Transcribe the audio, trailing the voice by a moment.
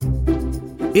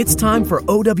It's time for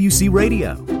OWC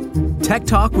Radio. Tech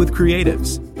Talk with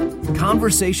Creatives.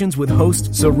 Conversations with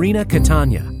host Serena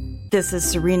Catania. This is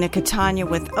Serena Catania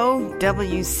with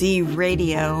OWC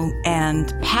Radio,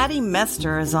 and Patty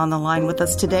Mester is on the line with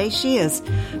us today. She is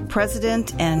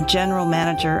President and General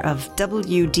Manager of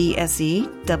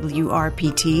WDSE,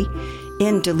 WRPT,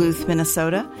 in Duluth,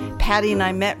 Minnesota. Patty and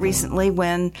I met recently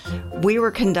when we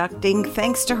were conducting,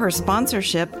 thanks to her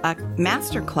sponsorship, a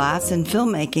masterclass in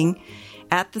filmmaking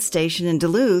at the station in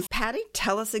Duluth. Patty,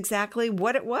 tell us exactly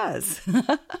what it was.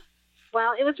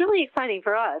 Well, it was really exciting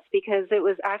for us because it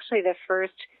was actually the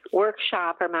first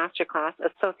workshop or masterclass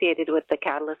associated with the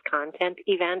Catalyst Content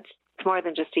event. It's more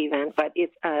than just an event, but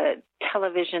it's a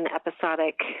television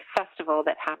episodic festival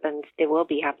that happens. It will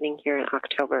be happening here in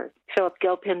October. Philip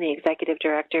Gilpin, the executive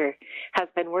director, has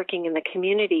been working in the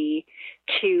community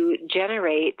to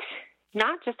generate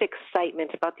not just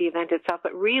excitement about the event itself,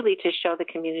 but really to show the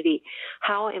community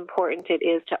how important it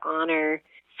is to honor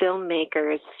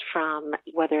filmmakers, from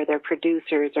whether they're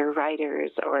producers or writers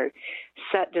or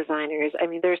set designers. I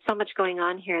mean, there's so much going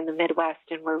on here in the Midwest,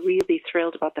 and we're really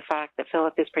thrilled about the fact that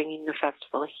Philip is bringing the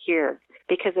festival here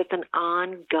because it's an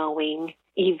ongoing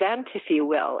event, if you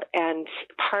will. And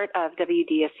part of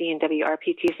WDSE and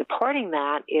WRPT supporting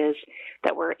that is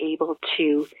that we're able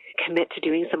to commit to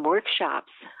doing some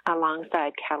workshops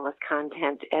alongside Catalyst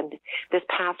Content. And this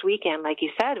past weekend, like you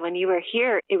said, when you were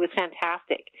here, it was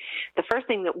fantastic. The first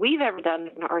thing that we've ever done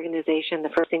as an organization,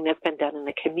 the first thing that's been done in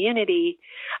the community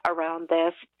around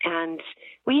this. And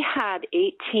we had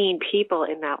 18 people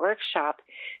in that workshop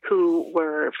who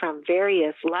were from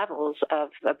various levels of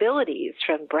abilities,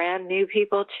 from brand new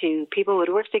people to people who had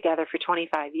worked together for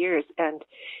 25 years. And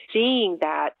seeing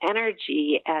that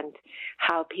energy and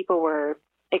how people were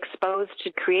exposed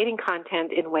to creating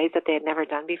content in ways that they had never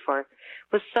done before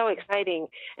was so exciting.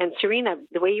 And Serena,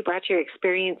 the way you brought your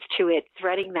experience to it,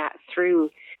 threading that through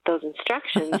those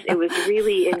instructions, it was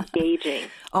really engaging.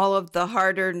 All of the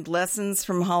hard-earned lessons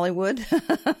from Hollywood.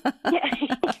 Yeah,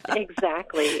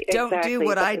 exactly. Don't do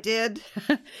what I did.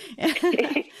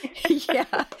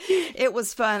 Yeah, it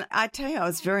was fun. I tell you, I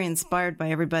was very inspired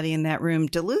by everybody in that room.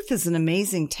 Duluth is an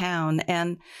amazing town,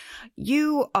 and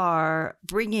you are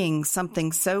bringing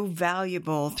something so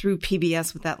valuable through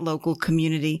PBS with that local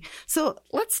community. So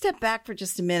let's step back for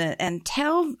just a minute and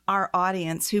tell our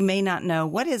audience who may not know,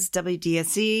 what is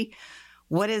WDSE,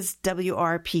 what is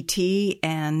WRPT,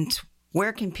 and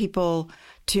where can people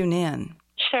tune in?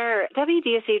 Sure.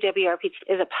 WDSE WRPT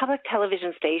is a public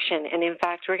television station, and in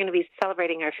fact, we're going to be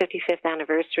celebrating our 55th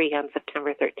anniversary on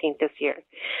September 13th this year.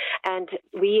 And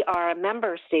we are a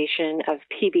member station of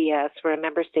PBS. We're a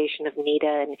member station of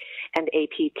NEDA and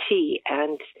APT.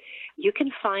 And you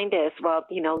can find us, well,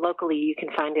 locally you can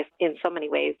find us in so many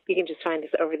ways. You can just find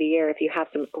us over the air if you have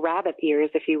some rabbit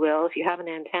ears, if you will, if you have an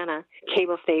antenna,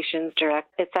 cable stations, direct,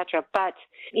 etc. But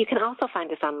you can also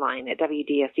find us online at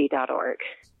WDSE.org.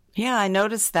 Yeah, I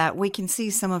noticed that. We can see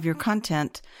some of your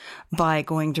content by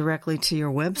going directly to your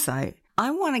website.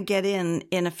 I want to get in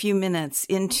a few minutes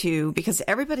into, because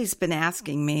everybody's been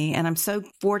asking me, and I'm so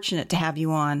fortunate to have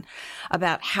you on,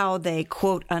 about how they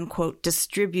quote unquote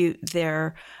distribute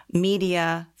their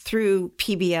media through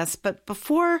PBS. But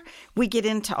before we get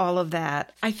into all of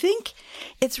that, I think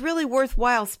it's really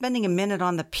worthwhile spending a minute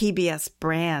on the PBS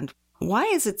brand. Why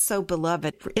is it so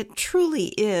beloved? It truly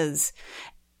is,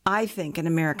 I think, an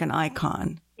American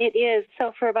icon. It is.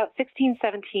 So for about 16,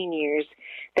 17 years,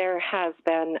 there has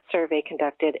been a survey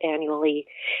conducted annually,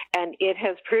 and it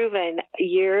has proven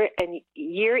year in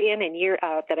and year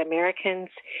out that Americans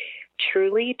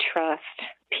truly trust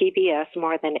PBS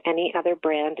more than any other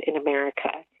brand in America.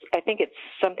 I think it's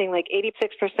something like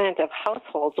 86% of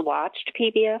households watched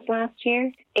PBS last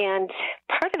year. And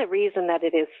part of the reason that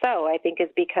it is so, I think, is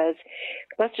because,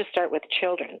 let's just start with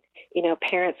children.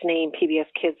 Parents name PBS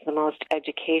Kids the most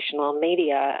educational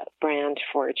media brand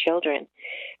for children.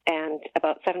 And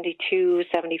about 72,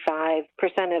 75%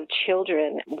 of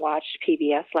children watched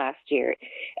PBS last year.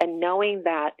 And knowing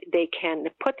that they can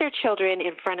put their children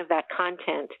in front of that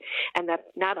content, and that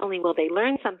not only will they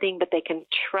learn something, but they can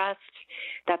trust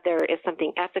that there is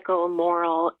something ethical,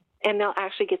 moral, and they'll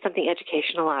actually get something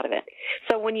educational out of it.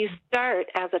 So when you start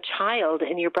as a child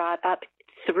and you're brought up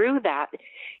through that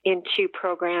into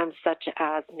programs such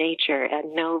as Nature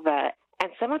and Nova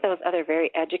and some of those other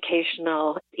very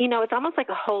educational, it's almost like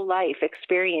a whole life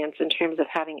experience in terms of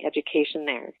having education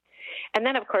there. And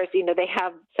then, of course, they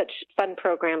have such fun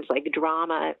programs like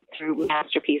drama through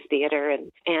Masterpiece Theater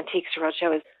and Antiques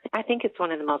Roadshow. I think it's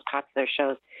one of the most popular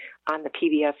shows on the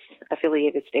PBS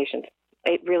affiliated stations.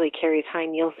 It really carries high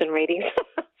Nielsen ratings.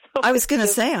 I was going to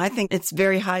say, I think it's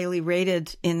very highly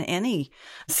rated in any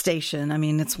station. I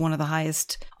mean, it's one of the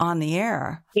highest on the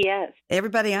air. Yes.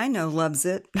 Everybody I know loves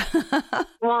it.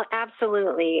 Well,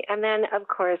 absolutely. And then, of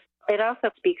course, it also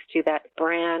speaks to that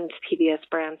brand. PBS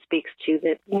brand speaks to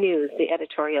the news, the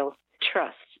editorial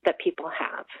trust that people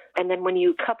have. And then when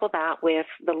you couple that with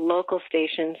the local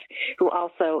stations who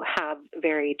also have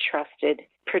very trusted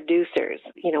producers,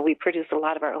 we produce a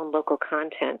lot of our own local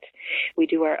content. We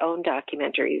do our own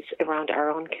documentaries around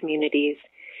our own communities.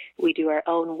 We do our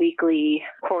own weekly,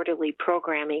 quarterly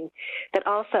programming that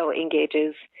also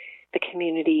engages the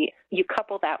community. You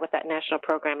couple that with that national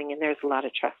programming, and there's a lot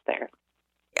of trust there.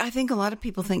 I think a lot of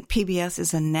people think PBS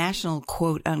is a national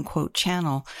quote unquote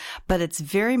channel, but it's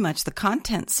very much, the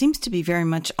content seems to be very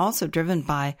much also driven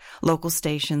by local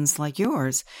stations like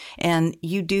yours. And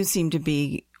you do seem to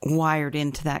be wired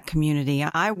into that community.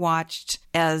 I watched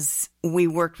as we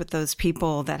worked with those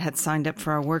people that had signed up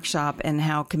for our workshop and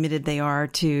how committed they are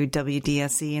to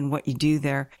WDSE and what you do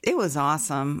there. It was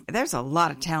awesome. There's a lot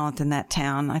of talent in that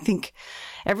town. I think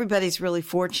everybody's really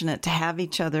fortunate to have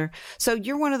each other. So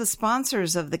you're one of the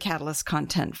sponsors of the Catalyst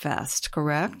Content Fest,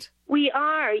 correct? We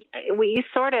are. We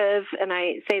sort of, and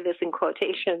I say this in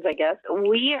quotations, I guess,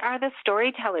 we are the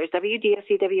storytellers.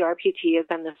 WDSE, WRPT has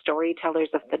been the storytellers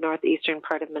of the northeastern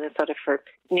part of Minnesota for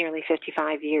nearly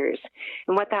 55 years.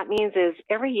 And what that means is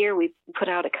every year we put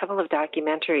out a couple of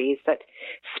documentaries that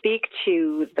speak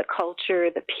to the culture,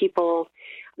 the people,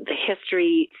 the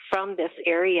history from this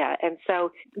area. And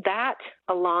so that,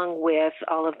 along with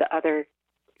all of the other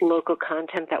local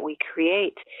content that we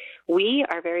create, we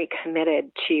are very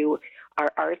committed to our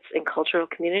arts and cultural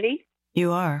community.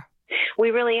 You are. We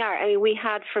really are. I mean, we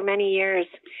had for many years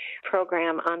a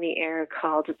program on the air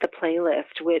called The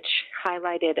Playlist, which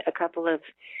highlighted a couple of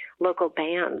local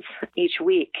bands each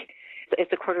week.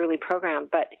 It's a quarterly program,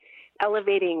 but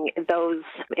elevating those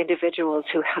individuals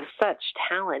who have such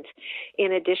talent,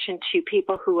 in addition to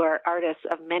people who are artists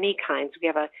of many kinds. We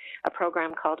have a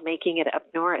program called Making It Up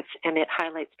North, and it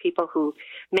highlights people who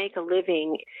make a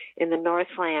living in the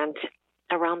Northland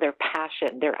around their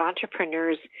passion. They're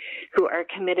entrepreneurs who are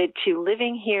committed to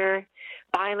living here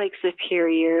by Lake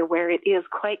Superior, where it is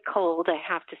quite cold, I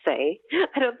have to say.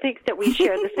 I don't think that we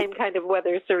share the same kind of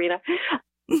weather, Serena.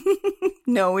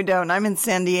 No, we don't. I'm in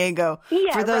San Diego.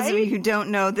 Yeah, for those right? of you who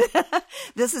don't know,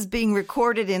 this is being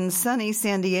recorded in sunny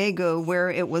San Diego, where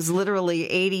it was literally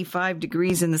 85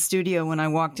 degrees in the studio when I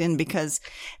walked in because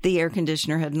the air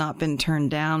conditioner had not been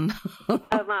turned down. Oh,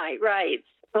 my, right.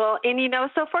 Well, and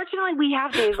so fortunately we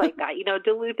have days like that.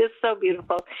 Duluth is so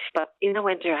beautiful, but in the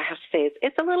winter, I have to say,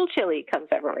 it's a little chilly come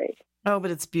February. Oh,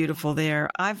 but it's beautiful there.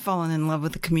 I've fallen in love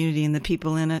with the community and the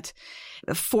people in it.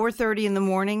 4:30 in the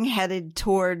morning, headed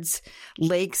towards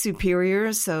Lake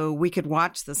Superior so we could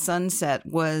watch the sunset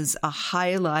was a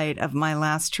highlight of my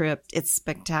last trip. It's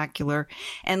spectacular.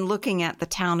 And looking at the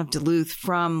town of Duluth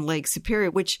from Lake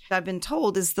Superior, which I've been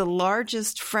told is the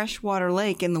largest freshwater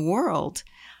lake in the world.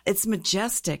 It's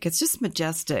majestic. It's just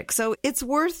majestic. So it's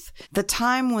worth the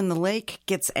time when the lake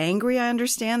gets angry, I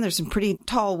understand. There's some pretty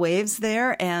tall waves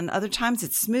there, and other times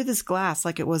it's smooth as glass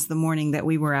like it was the morning that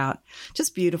we were out.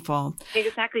 Just beautiful.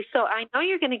 Exactly. So I know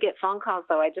you're going to get phone calls,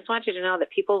 though. I just want you to know that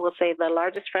people will say the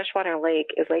largest freshwater lake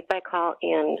is Lake Baikal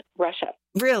in Russia.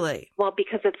 Really? Well,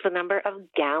 because it's the number of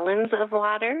gallons of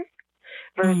water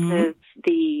versus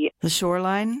the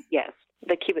shoreline? Yes,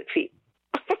 the cubic feet.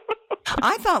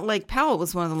 I thought Lake Powell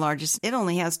was one of the largest. It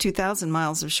only has 2,000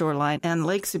 miles of shoreline, and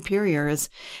Lake Superior it's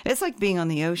like being on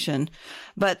the ocean.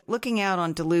 But looking out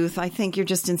on Duluth, I think you're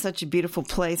just in such a beautiful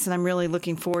place, and I'm really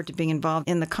looking forward to being involved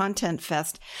in the Content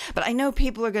Fest. But I know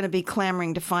people are going to be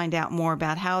clamoring to find out more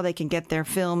about how they can get their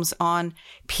films on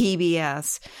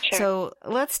PBS. Sure. So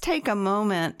let's take a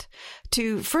moment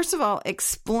to, first of all,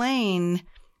 explain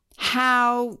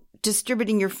how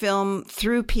distributing your film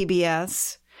through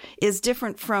PBS is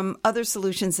different from other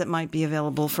solutions that might be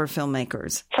available for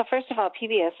filmmakers. So first of all,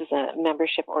 PBS is a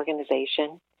membership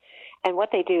organization. And what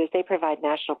they do is they provide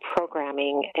national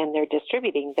programming, and they're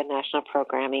distributing the national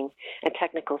programming and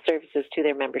technical services to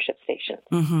their membership stations.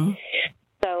 Mm-hmm.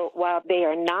 So while they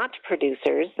are not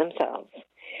producers themselves,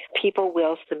 people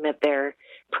will submit their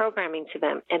programming to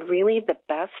them. And really the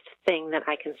best thing that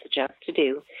I can suggest to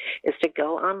do is to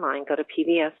go online, go to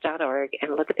pbs.org,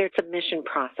 and look at their submission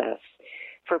process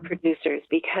for producers,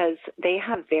 because they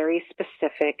have very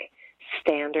specific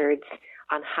standards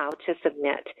on how to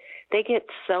submit. They get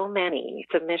so many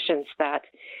submissions that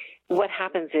what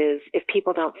happens is if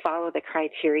people don't follow the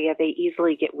criteria, they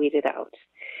easily get weeded out.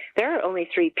 There are only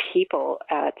 3 people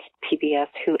at PBS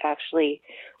who actually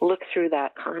look through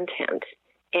that content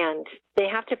And they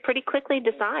have to pretty quickly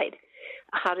decide,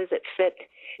 how does it fit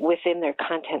within their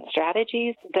content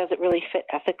strategies? Does it really fit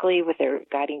ethically with their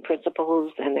guiding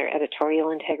principles and their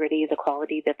editorial integrity, the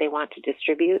quality that they want to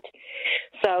distribute?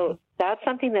 So that's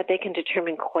something that they can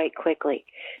determine quite quickly.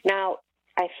 Now,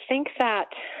 I think that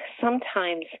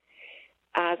sometimes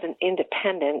as an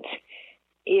independent,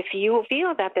 if you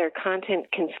feel that their content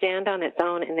can stand on its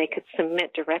own and they could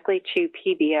submit directly to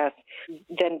PBS,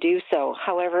 then do so.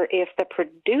 However, if the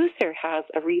producer has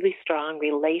a really strong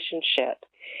relationship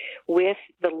with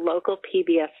the local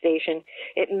PBS station,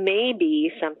 it may be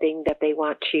something that they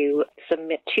want to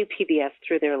submit to PBS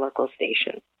through their local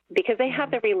station because they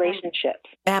have the relationships.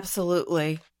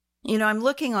 Absolutely. You know, I'm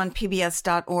looking on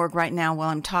pbs.org right now while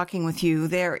I'm talking with you.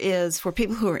 There is, for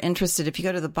people who are interested, if you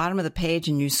go to the bottom of the page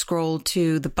and you scroll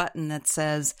to the button that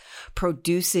says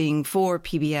Producing for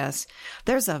PBS,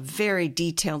 there's a very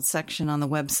detailed section on the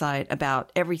website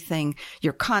about everything,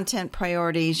 your content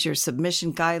priorities, your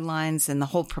submission guidelines, and the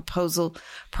whole proposal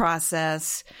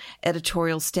process,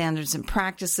 editorial standards and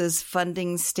practices,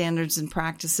 funding standards and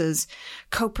practices,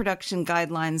 co-production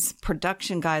guidelines,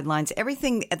 production guidelines,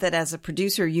 everything that as a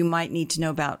producer you might need to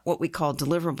know about what we call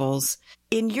deliverables.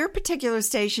 In your particular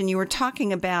station, you were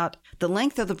talking about the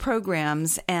length of the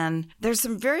programs, and there's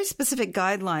some very specific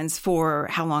guidelines for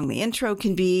how long the intro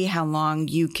can be, how long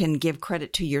you can give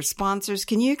credit to your sponsors.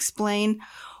 Can you explain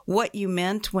what you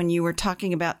meant when you were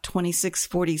talking about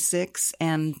 2646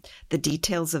 and the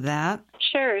details of that?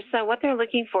 Sure. So what they're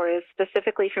looking for is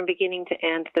specifically from beginning to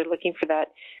end, they're looking for that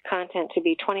content to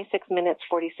be 26 minutes,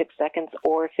 46 seconds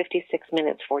or 56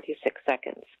 minutes, 46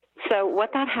 seconds. So what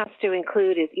that has to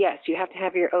include is, yes, you have to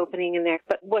have your opening in there.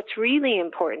 But what's really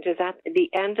important is at the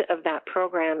end of that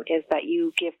program is that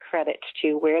you give credit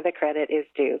to where the credit is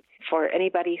due. For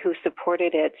anybody who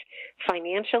supported it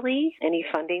financially, any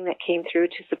funding that came through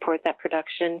to support that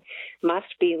production must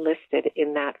be listed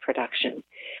in that production.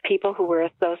 People who were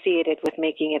associated with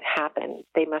making it happen,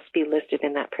 they must be listed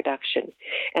in that production.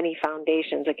 Any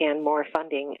foundations, again, more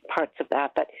funding parts of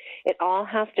that, but it all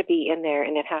has to be in there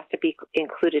and it has to be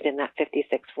included in that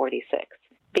 5646.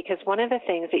 Because one of the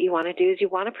things that you want to do is you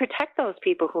want to protect those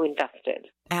people who invested.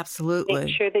 Absolutely.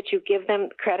 Make sure that you give them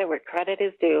credit where credit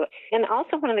is due. And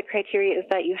also one of the criteria is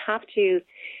that you have to,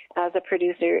 as a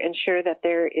producer, ensure that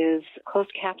there is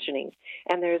closed captioning.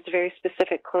 And there's very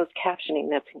specific closed captioning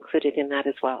that's included in that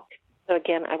as well. So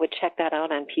again, I would check that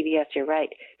out on PBS. You're right,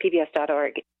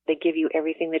 pbs.org. They give you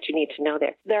everything that you need to know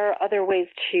there. There are other ways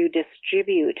to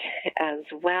distribute as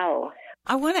well.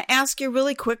 I want to ask you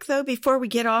really quick, though, before we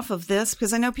get off of this,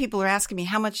 because I know people are asking me,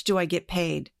 how much do I get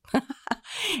paid?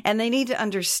 And they need to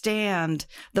understand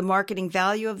the marketing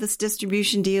value of this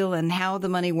distribution deal and how the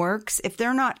money works. If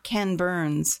they're not Ken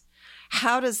Burns,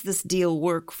 how does this deal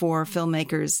work for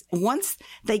filmmakers? Once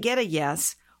they get a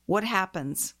yes, what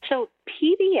happens? So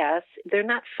PBS, they're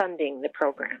not funding the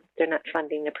program. They're not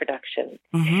funding the production.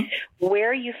 Mm-hmm.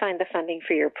 Where you find the funding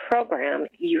for your program,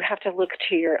 you have to look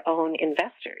to your own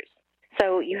investors.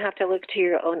 So you have to look to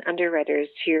your own underwriters,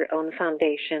 to your own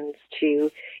foundations, to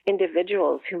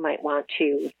individuals who might want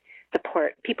to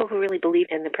support people who really believe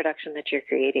in the production that you're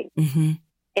creating. Mm-hmm.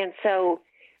 And so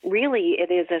really it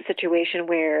is a situation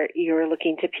where you're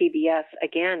looking to PBS,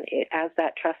 again, as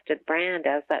that trusted brand,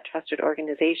 as that trusted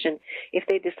organization. If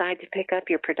they decide to pick up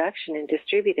your production and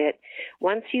distribute it,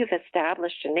 once you've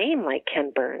established a name like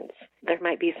Ken Burns, there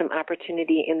might be some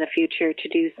opportunity in the future to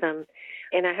do some.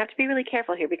 And I have to be really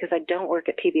careful here because I don't work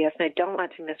at PBS and I don't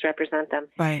want to misrepresent them.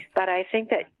 Right. But I think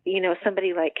that,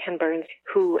 somebody like Ken Burns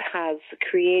who has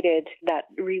created that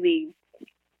really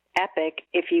epic,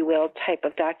 if you will, type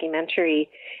of documentary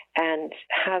and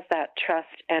has that trust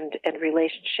and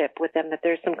relationship with them, that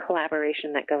there's some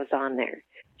collaboration that goes on there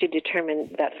to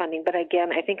determine that funding. But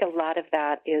again, I think a lot of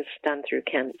that is done through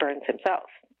Ken Burns himself.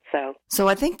 So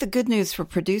I think the good news for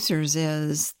producers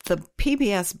is the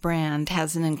PBS brand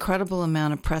has an incredible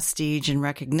amount of prestige and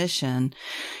recognition.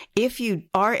 If you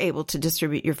are able to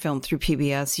distribute your film through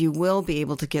PBS, you will be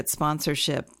able to get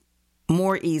sponsorship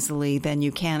more easily than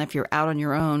you can if you're out on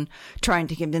your own trying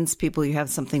to convince people you have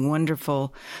something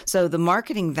wonderful. So the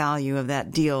marketing value of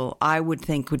that deal, I would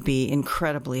think, would be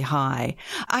incredibly high.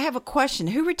 I have a question.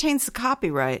 Who retains the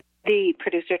copyright? The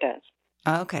producer does.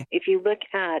 Oh, okay. If you look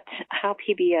at how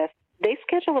PBS, they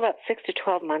schedule about 6 to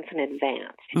 12 months in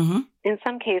advance. Mm-hmm. In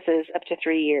some cases, up to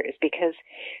 3 years, because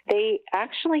they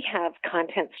actually have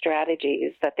content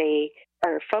strategies that they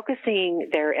are focusing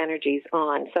their energies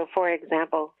on. So, for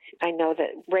example, I know that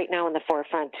right now in the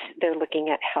forefront, they're looking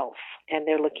at health, and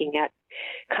they're looking at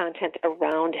content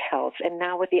around health. And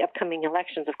now with the upcoming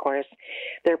elections, of course,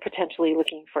 they're potentially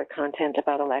looking for content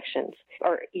about elections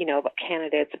or, about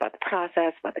candidates, about the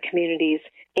process, about the communities.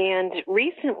 And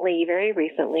recently, very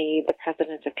recently, the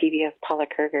president of PBS, Paula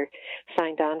Kerger,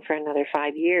 signed on for another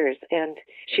 5 years. And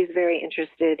she's very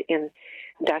interested in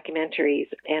documentaries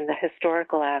and the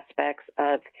historical aspects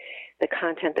of the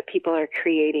content that people are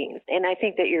creating. And I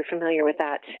think that you're familiar with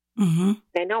that. Mm-hmm.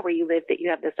 I know where you live that you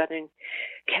have the Southern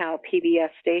Cal PBS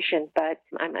station, but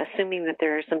I'm assuming that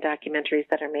there are some documentaries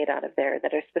that are made out of there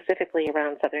that are specifically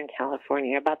around Southern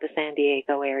California, about the San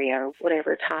Diego area or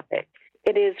whatever topic.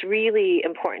 It is really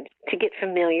important to get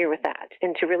familiar with that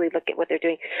and to really look at what they're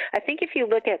doing. I think if you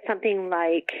look at something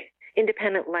like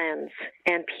Independent Lens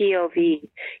and POV,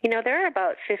 there are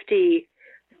about 50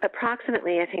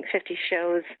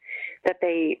 shows that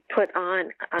they put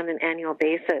on an annual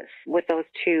basis with those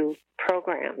two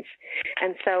programs.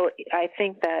 And so I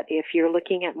think that if you're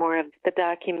looking at more of the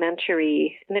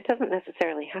documentary, and it doesn't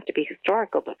necessarily have to be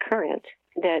historical but current,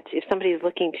 that if somebody's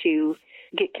looking to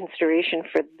get consideration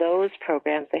for those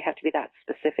programs, they have to be that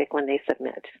specific when they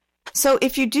submit. So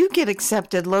if you do get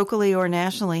accepted locally or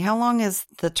nationally, how long is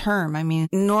the term? I mean,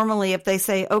 normally if they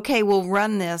say, okay, we'll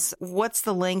run this, what's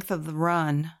the length of the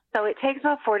run? So it takes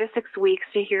about 4 to 6 weeks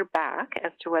to hear back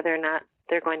as to whether or not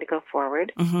they're going to go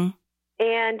forward. Mm-hmm.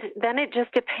 And then it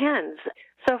just depends.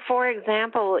 So, for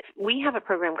example, we have a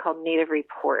program called Native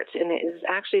Report, and it is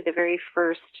actually the very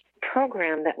first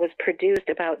program that was produced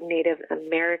about Native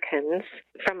Americans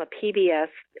from a PBS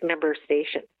member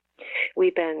station.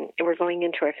 We're going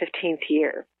into our 15th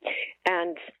year.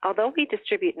 And although we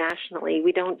distribute nationally,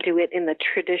 we don't do it in the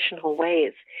traditional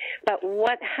ways. But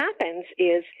what happens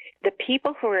is the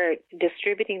people who are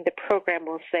distributing the program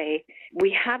will say,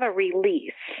 we have a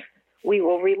release. We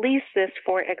will release this,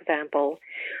 for example,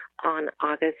 on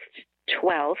August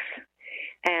 12th.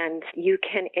 And you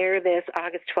can air this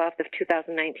August 12th of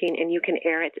 2019, and you can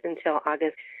air it until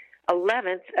August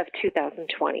 11th of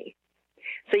 2020.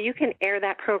 So you can air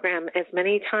that program as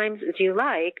many times as you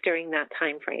like during that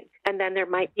time frame. And then there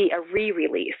might be a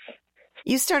re-release.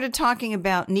 You started talking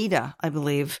about NETA, I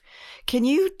believe. Can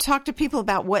you talk to people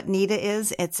about what NETA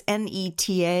is? It's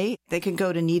NETA. They can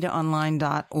go to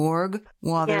netaonline.org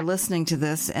while they're listening to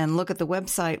this and look at the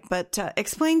website. But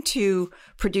explain to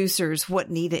producers what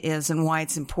NETA is and why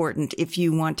it's important if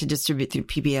you want to distribute through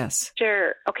PBS.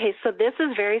 Sure. Okay, so this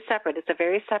is very separate. It's a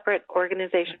very separate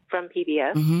organization from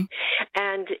PBS, mm-hmm.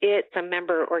 and it's a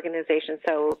member organization.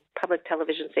 So public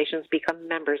television stations become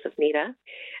members of NETA,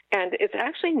 and it's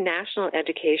actually National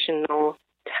Educational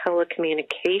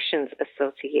Telecommunications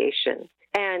Association.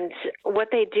 And what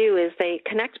they do is they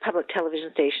connect public television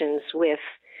stations with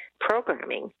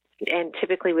programming. And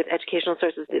typically with educational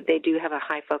sources, they do have a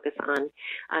high focus on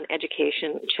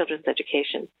education, children's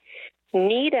education.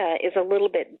 NETA is a little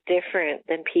bit different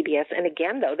than PBS. And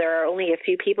again, though, there are only a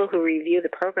few people who review the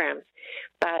programs,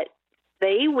 but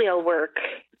they will work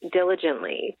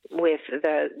diligently with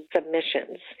the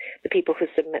submissions, the people who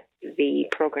submit the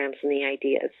programs and the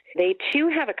ideas. They too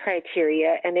have a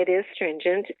criteria, and it is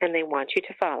stringent, and they want you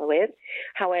to follow it.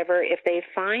 However, if they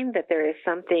find that there is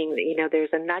something, there's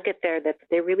a nugget there that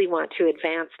they really want to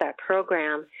advance that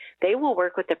program, they will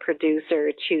work with the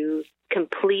producer to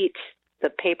complete the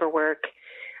paperwork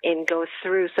and go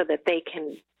through so that they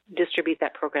can distribute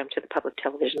that program to the public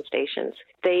television stations.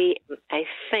 They, I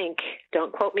think,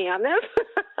 don't quote me on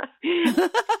this.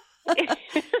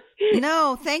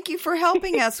 No, thank you for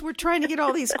helping us. We're trying to get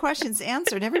all these questions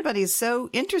answered. Everybody's so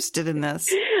interested in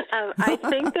this. I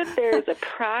think that there's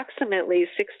approximately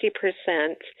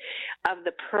 60% of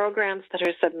the programs that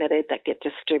are submitted that get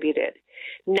distributed.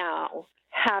 Now,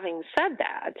 having said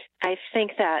that, I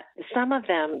think that some of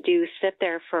them do sit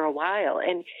there for a while,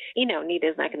 and, NETA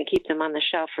is not going to keep them on the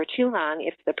shelf for too long.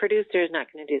 If the producer is not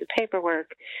going to do the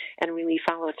paperwork and really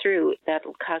follow through, that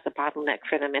will cause a bottleneck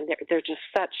for them, and they're just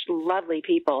such lovely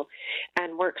people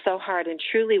and work so hard and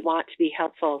truly want to be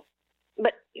helpful.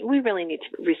 But we really need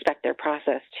to respect their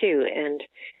process, too, and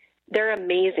they're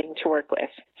amazing to work with.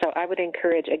 So I would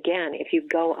encourage, again, if you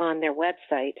go on their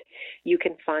website, you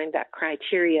can find that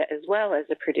criteria as well as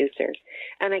a producer.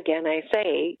 And again, I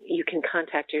say you can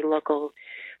contact your local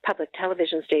public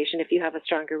television station if you have a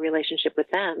stronger relationship with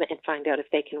them and find out if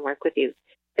they can work with you.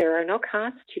 There are no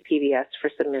costs to PBS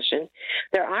for submission.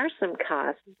 There are some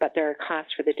costs, but there are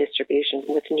costs for the distribution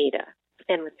with NETA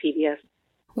and with PBS.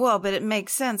 Well, but it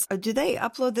makes sense. Do they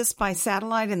upload this by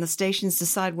satellite and the stations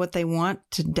decide what they want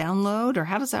to download, or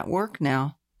how does that work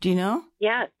now? Do you know?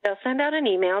 Yeah, they'll send out an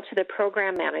email to the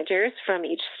program managers from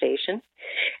each station,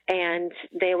 and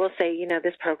they will say,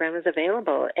 this program is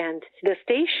available. And the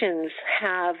stations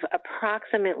have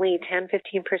approximately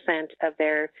 10-15% of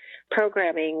their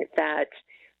programming that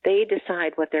they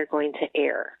decide what they're going to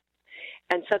air.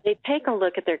 And so they take a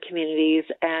look at their communities,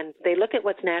 and they look at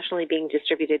what's nationally being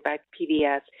distributed by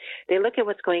PBS. They look at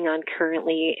what's going on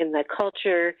currently in the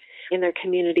culture, in their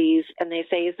communities, and they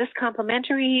say, is this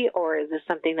complementary, or is this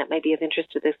something that might be of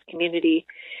interest to this community?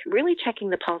 Really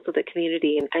checking the pulse of the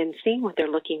community and seeing what they're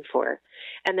looking for,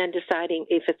 and then deciding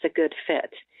if it's a good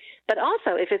fit. But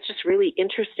also, if it's just really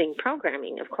interesting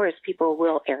programming, of course, people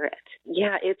will air it.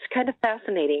 Yeah, it's kind of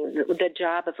fascinating, the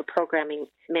job of a programming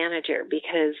manager,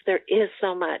 because there is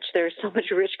so much. There's so much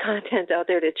rich content out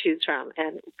there to choose from.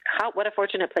 And what a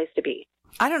fortunate place to be.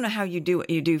 I don't know how you do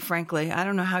what you do, frankly. I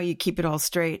don't know how you keep it all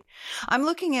straight. I'm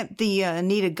looking at the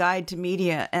NEDA Guide to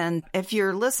Media, and if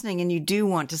you're listening and you do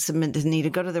want to submit to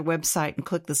NEDA, go to their website and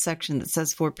click the section that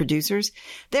says for producers.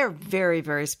 They're very,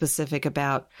 very specific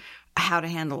about how to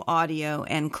handle audio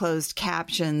and closed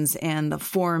captions and the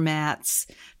formats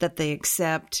that they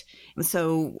accept.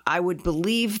 So I would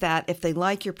believe that if they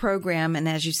like your program, and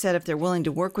as you said, if they're willing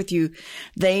to work with you,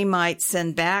 they might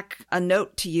send back a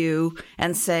note to you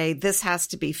and say, this has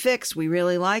to be fixed. We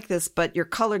really like this, but your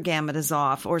color gamut is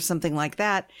off, or something like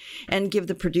that, and give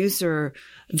the producer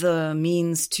the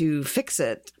means to fix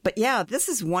it. But yeah, this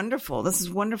is wonderful. This is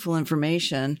wonderful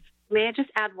information. May I just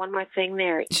add one more thing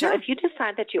there? Sure. So if you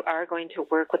decide that you are going to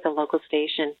work with a local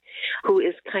station who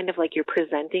is kind of like your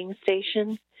presenting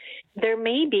station, there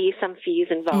may be some fees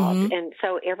involved. Mm-hmm. And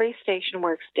so every station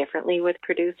works differently with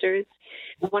producers.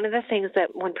 One of the things that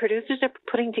when producers are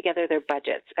putting together their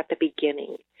budgets at the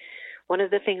beginning, one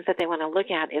of the things that they want to look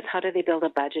at is how do they build a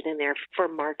budget in there for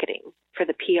marketing, for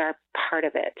the PR part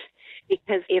of it.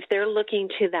 Because if they're looking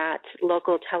to that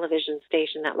local television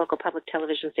station, that local public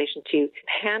television station to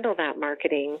handle that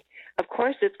marketing, of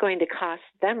course it's going to cost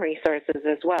them resources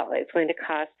as well. It's going to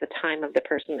cost the time of the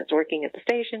person that's working at the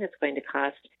station. It's going to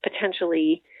cost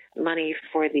potentially money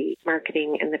for the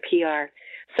marketing and the PR.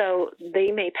 So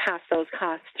they may pass those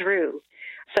costs through.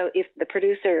 So if the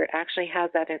producer actually has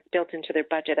that built into their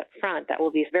budget up front, that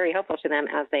will be very helpful to them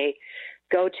as they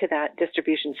go to that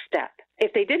distribution step.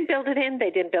 If they didn't build it in, they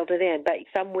didn't build it in. But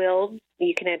some will,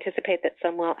 you can anticipate that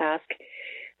some will ask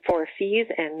for fees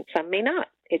and some may not.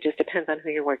 It just depends on who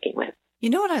you're working with. You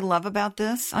know what I love about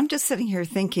this? I'm just sitting here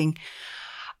thinking,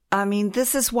 I mean,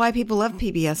 this is why people love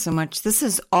PBS so much. This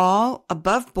is all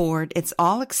above board. It's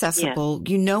all accessible.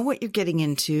 Yeah. You know what you're getting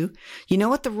into. You know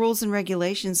what the rules and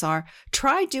regulations are.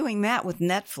 Try doing that with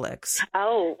Netflix.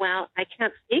 Oh, well, I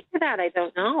can't speak to that. I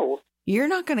don't know. You're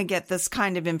not going to get this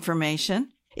kind of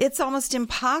information. It's almost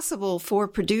impossible for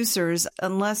producers,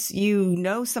 unless you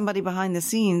know somebody behind the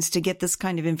scenes, to get this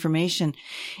kind of information.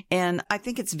 And I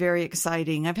think it's very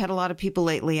exciting. I've had a lot of people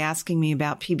lately asking me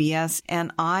about PBS,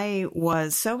 and I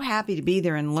was so happy to be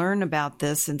there and learn about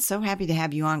this, and so happy to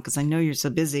have you on because I know you're so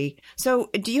busy. So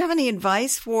do you have any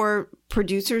advice for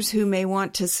producers who may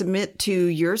want to submit to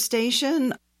your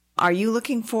station? Are you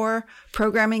looking for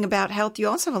programming about health? You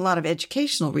also have a lot of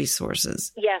educational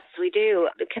resources. Yes, we do.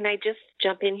 Can I just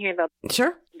jump in here, though?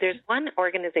 Sure. There's one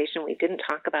organization we didn't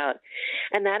talk about,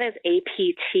 and that is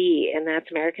APT, and that's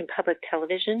American Public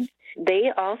Television.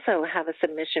 They also have a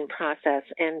submission process,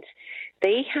 and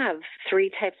they have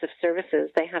 3 types of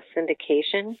services. They have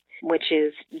syndication, which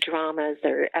is dramas.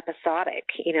 They're episodic.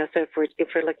 So if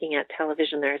we're looking at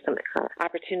television, there are some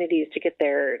opportunities to get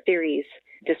their series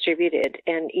distributed.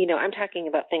 And, I'm talking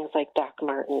about things like Doc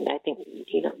Martin. I think,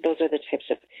 those are the types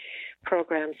of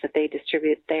programs that they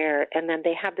distribute there. And then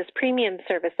they have this premium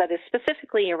service that is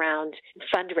specifically around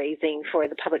fundraising for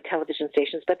the public television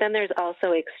stations. But then there's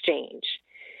also Exchange.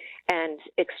 And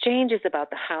Exchange is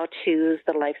about the how-tos,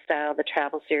 the lifestyle, the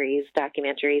travel series,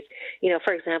 documentaries.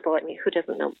 For example, who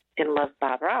doesn't know and love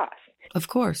Bob Ross? Of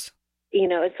course.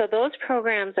 And so those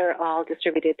programs are all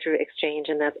distributed through Exchange,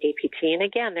 and that's APT. And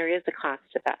again, there is a cost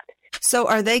to that. So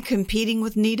are they competing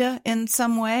with NEDA in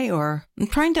some way, or I'm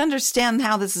trying to understand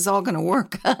how this is all going to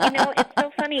work? It's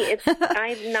so funny.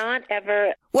 I've not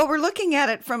ever... Well, we're looking at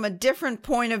it from a different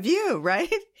point of view,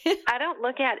 right? I don't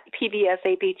look at PBS,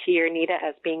 APT, or NEDA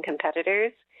as being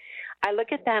competitors. I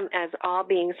look at them as all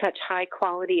being such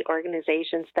high-quality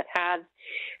organizations that have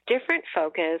different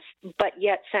focus, but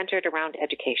yet centered around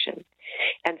education.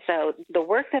 And so the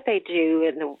work that they do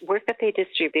and the work that they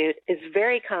distribute is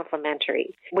very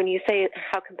complementary. When you say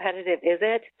how competitive is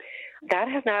it, that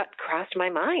has not crossed my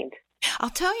mind. I'll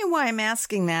tell you why I'm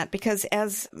asking that, because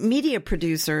as media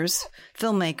producers,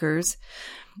 filmmakers,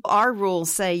 our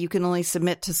rules say you can only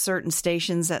submit to certain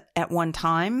stations at one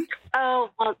time. Oh,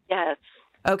 well, yes.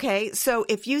 Okay, so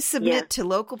if you submit to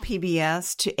local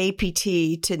PBS, to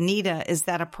APT, to NETA, is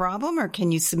that a problem, or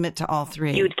can you submit to all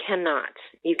three? You cannot.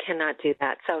 You cannot do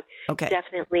that. So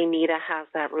definitely NETA has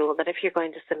that rule that if you're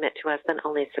going to submit to us, then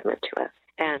only submit to us.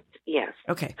 And yes.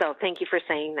 Okay. So thank you for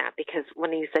saying that, because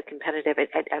when you said competitive,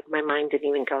 my mind didn't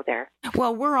even go there.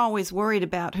 Well, we're always worried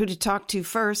about who to talk to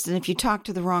first. And if you talk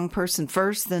to the wrong person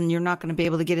first, then you're not going to be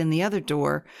able to get in the other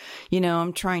door. You know,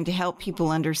 I'm trying to help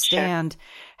people understand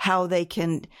how they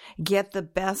can get the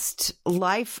best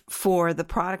life for the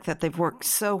product that they've worked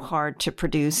so hard to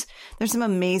produce. There's some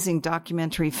amazing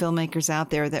documentary filmmakers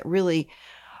out there that really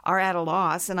are at a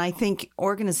loss. And I think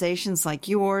organizations like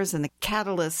yours and the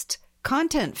Catalyst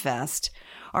Content Fest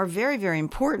are very, very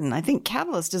important. I think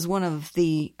Catalyst is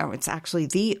it's actually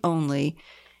the only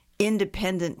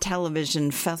independent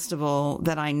television festival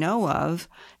that I know of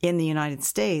in the United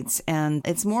States, and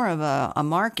it's more of a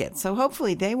market. So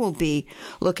hopefully they will be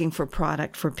looking for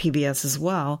product for PBS as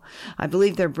well. I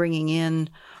believe they're bringing in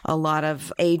a lot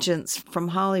of agents from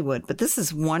Hollywood, but this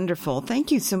is wonderful.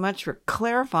 Thank you so much for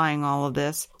clarifying all of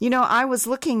this. You know, I was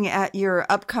looking at your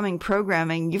upcoming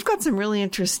programming. You've got some really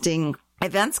interesting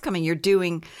events coming. You're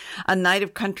doing a night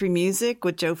of country music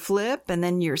with Joe Flip, and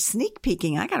then you're sneak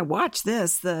peeking. I got to watch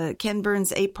this, the Ken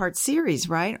Burns 8-part series,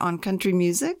 right, on country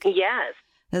music? Yes.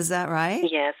 Is that right?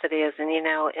 Yes, it is. And, you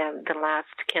know, the last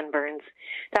Ken Burns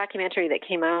documentary that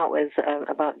came out was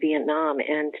about Vietnam.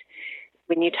 And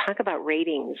when you talk about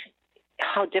ratings,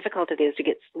 how difficult it is to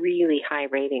get really high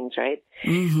ratings, right?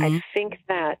 Mm-hmm. I think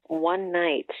that one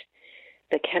night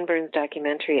the Ken Burns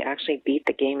documentary actually beat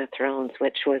the Game of Thrones,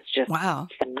 which was just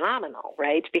phenomenal,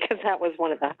 right? Because that was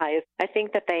one of the highest. I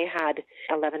think that they had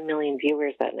 11 million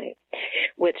viewers that night,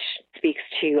 which speaks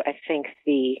to, I think,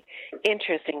 the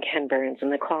interest in Ken Burns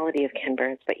and the quality of Ken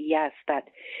Burns. But yes, that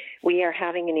we are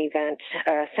having an event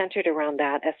centered around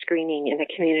that, a screening in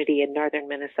a community in northern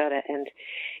Minnesota. And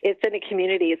it's in a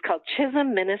community, it's called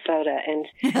Chisholm, Minnesota. And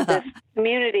this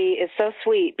community is so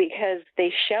sweet because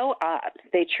they show up.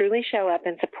 They truly show up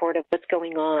in support of what's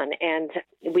going on, and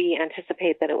we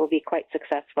anticipate that it will be quite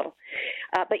successful.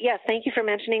 But yes, thank you for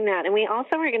mentioning that. And we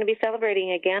also are going to be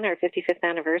celebrating again our 55th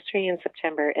anniversary in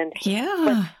September. And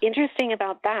what's interesting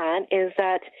about that is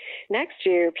that next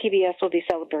year PBS will be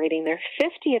celebrating their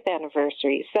 50th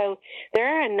anniversary. So there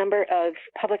are a number of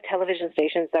public television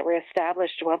stations that were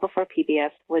established well before PBS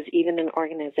was even an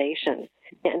organization.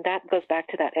 And that goes back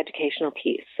to that educational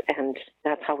piece. And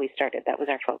that's how we started. That was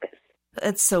our focus.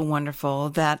 It's so wonderful,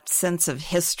 that sense of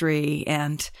history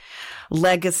and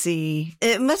legacy.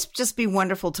 It must just be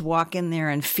wonderful to walk in there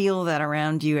and feel that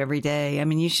around you every day. I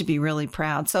mean, you should be really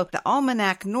proud. So the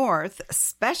Almanac North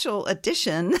special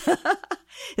edition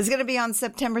is going to be on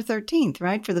September 13th,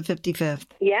 right, for the 55th?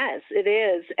 Yes, it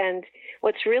is. And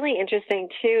what's really interesting,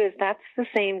 too, is that's the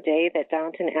same day that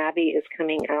Downton Abbey is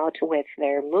coming out with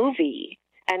their movie.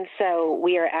 And so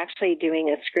we are actually doing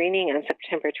a screening on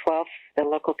September 12th, the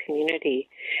local community,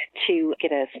 to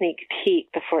get a sneak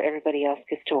peek before everybody else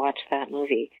gets to watch that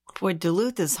movie. Boy,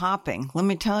 Duluth is hopping, let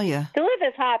me tell you. Duluth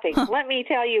is hopping, let me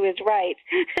tell you, is right.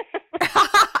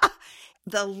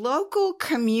 The local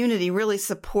community really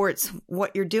supports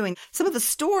what you're doing. Some of the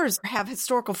stores have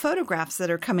historical photographs that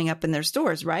are coming up in their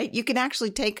stores, right? You can actually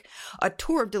take a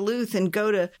tour of Duluth and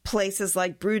go to places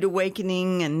like Brewed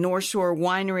Awakening and North Shore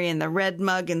Winery and the Red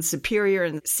Mug and Superior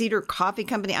and Cedar Coffee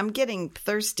Company. I'm getting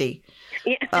thirsty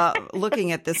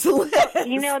looking at this list.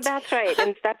 You know, that's right.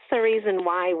 And that's the reason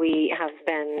why we have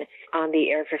been on the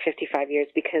air for 55 years,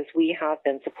 because we have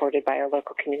been supported by our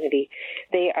local community.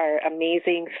 They are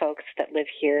amazing folks that live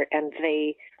here, and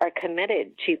they are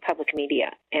committed to public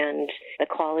media and the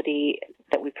quality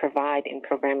that we provide in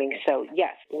programming. So,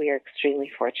 yes, we are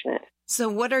extremely fortunate. So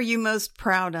what are you most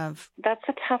proud of? That's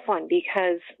a tough one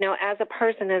because, you know, as a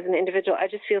person, as an individual, I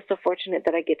just feel so fortunate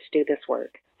that I get to do this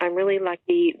work. I'm really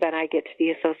lucky that I get to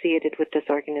be associated with this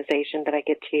organization, that I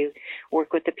get to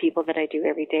work with the people that I do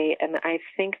every day. And I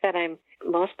think that I'm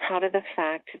most proud of the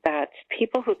fact that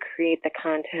people who create the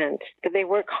content, that they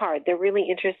work hard. They're really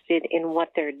interested in what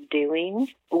they're doing.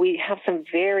 We have some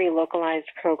very localized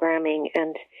programming,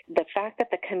 and the fact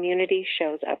that the community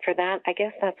shows up for that, I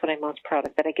guess that's what I'm most proud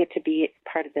of, that I get to be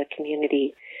part of the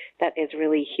community that is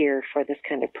really here for this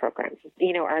kind of program.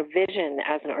 You know, our vision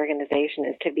as an organization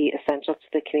is to be essential to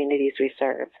the communities we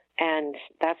serve. And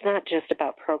that's not just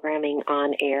about programming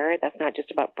on air. That's not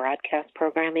just about broadcast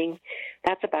programming.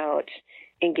 That's about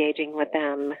engaging with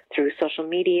them through social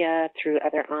media, through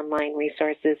other online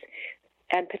resources,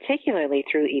 and particularly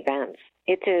through events.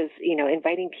 It is,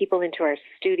 inviting people into our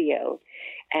studio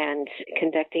and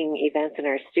conducting events in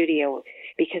our studio,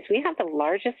 because we have the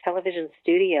largest television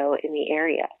studio in the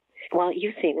area. Well,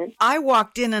 you've seen it. I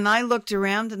walked in and I looked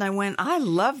around and I went, I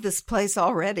love this place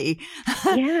already.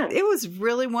 Yeah. It was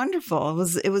really wonderful.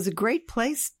 It was a great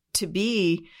place to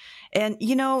be. And,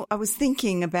 I was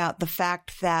thinking about the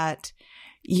fact that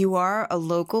you are a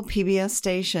local PBS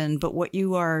station, but what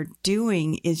you are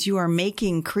doing is you are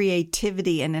making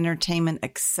creativity and entertainment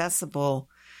accessible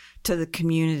to the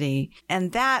community.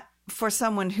 And that, for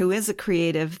someone who is a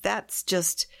creative, that's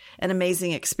just an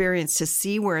amazing experience to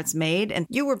see where it's made. And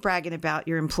you were bragging about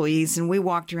your employees, and we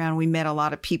walked around, we met a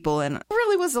lot of people, and it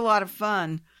really was a lot of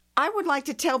fun. I would like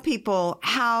to tell people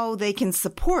how they can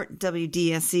support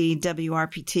WDSE,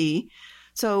 WRPT.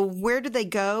 So where do they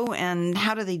go and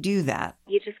how do they do that?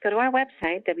 You just go to our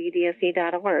website,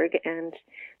 WDSE.org, and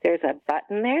there's a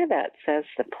button there that says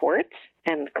support,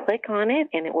 and click on it,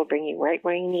 and it will bring you right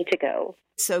where you need to go.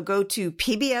 So go to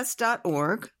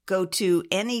pbs.org, go to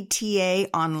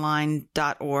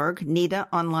netaonline.org,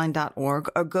 netaonline.org,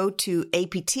 or go to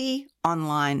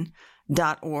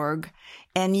aptonline.org,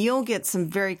 and you'll get some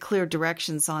very clear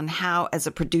directions on how, as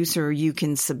a producer, you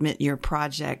can submit your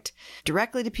project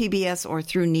directly to PBS or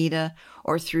through NETA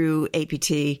or through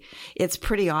APT. It's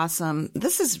pretty awesome.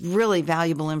 This is really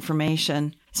valuable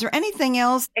information. Is there anything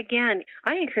else? Again,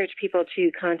 I encourage people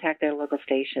to contact their local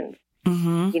stations.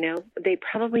 Mm-hmm. They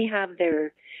probably have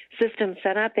their system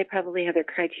set up. They probably have their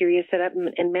criteria set up,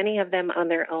 and many of them on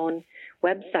their own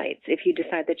websites if you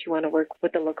decide that you want to work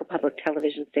with the local public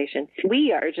television station.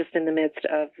 We are just in the midst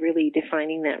of really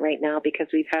defining that right now, because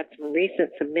we've had some recent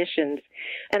submissions,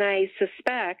 and I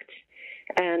suspect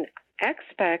and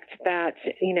expect that,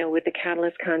 with the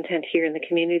Catalyst content here in the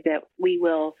community, that we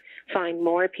will find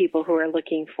more people who are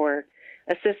looking for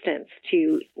assistance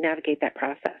to navigate that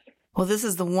process. Well, this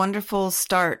is the wonderful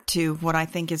start to what I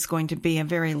think is going to be a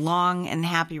very long and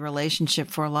happy relationship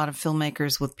for a lot of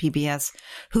filmmakers with PBS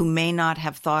who may not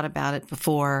have thought about it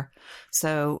before.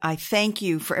 So I thank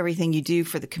you for everything you do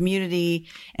for the community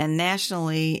and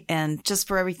nationally, and just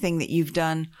for everything that you've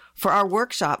done for our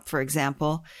workshop, for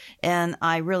example. And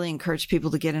I really encourage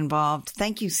people to get involved.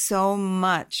 Thank you so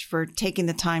much for taking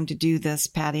the time to do this,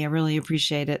 Patty. I really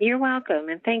appreciate it. You're welcome.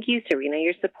 And thank you, Serena.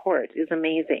 Your support is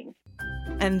amazing.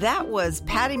 And that was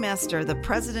Patty Mester, the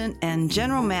president and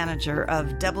general manager of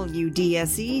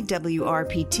WDSE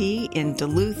WRPT in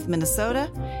Duluth,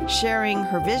 Minnesota, sharing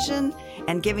her vision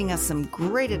and giving us some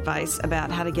great advice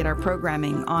about how to get our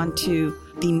programming onto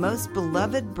the most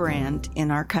beloved brand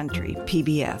in our country,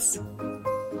 PBS.